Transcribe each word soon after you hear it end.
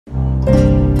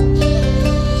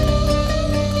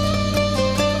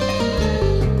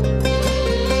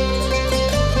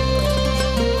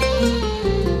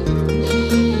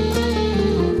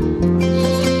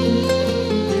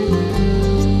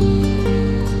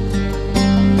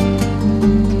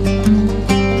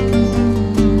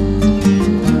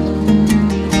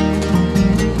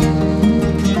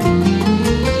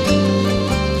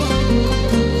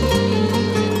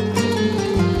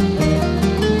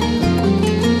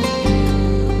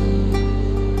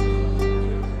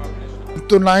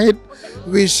tonight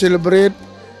we celebrate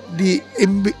the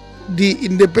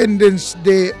Independence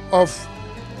Day of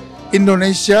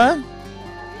Indonesia.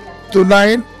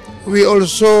 Tonight we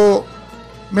also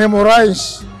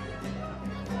memorize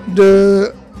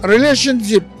the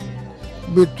relationship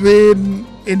between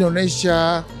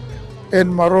Indonesia and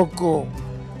Morocco.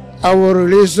 Our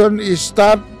relation is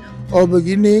start or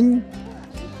beginning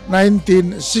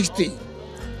 1960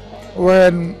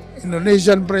 when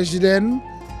Indonesian President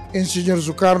Insinyur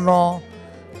Soekarno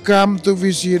come to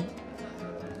visit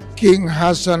King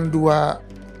Hassan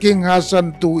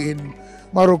II in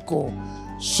Morocco.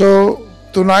 So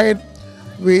tonight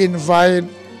we invite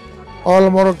all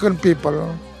Moroccan people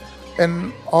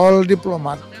and all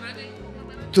diplomats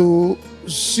to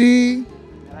see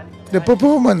the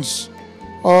performance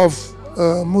of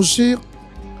music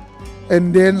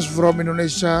and dance from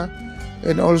Indonesia,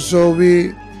 and also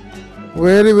we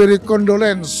very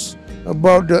condolence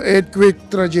about the earthquake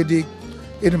tragedy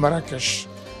in Marrakesh.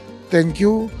 Thank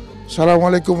you.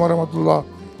 Assalamualaikum warahmatullahi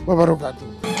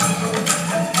wabarakatuh.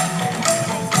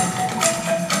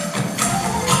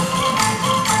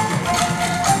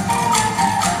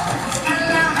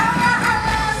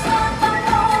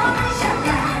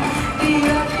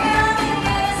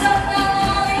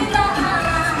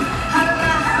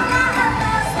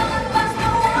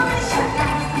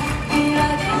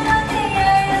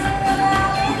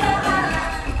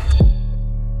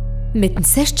 ما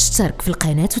تنساش تشترك في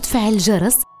القناة وتفعل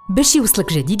الجرس باش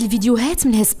يوصلك جديد الفيديوهات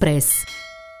من هسبريس.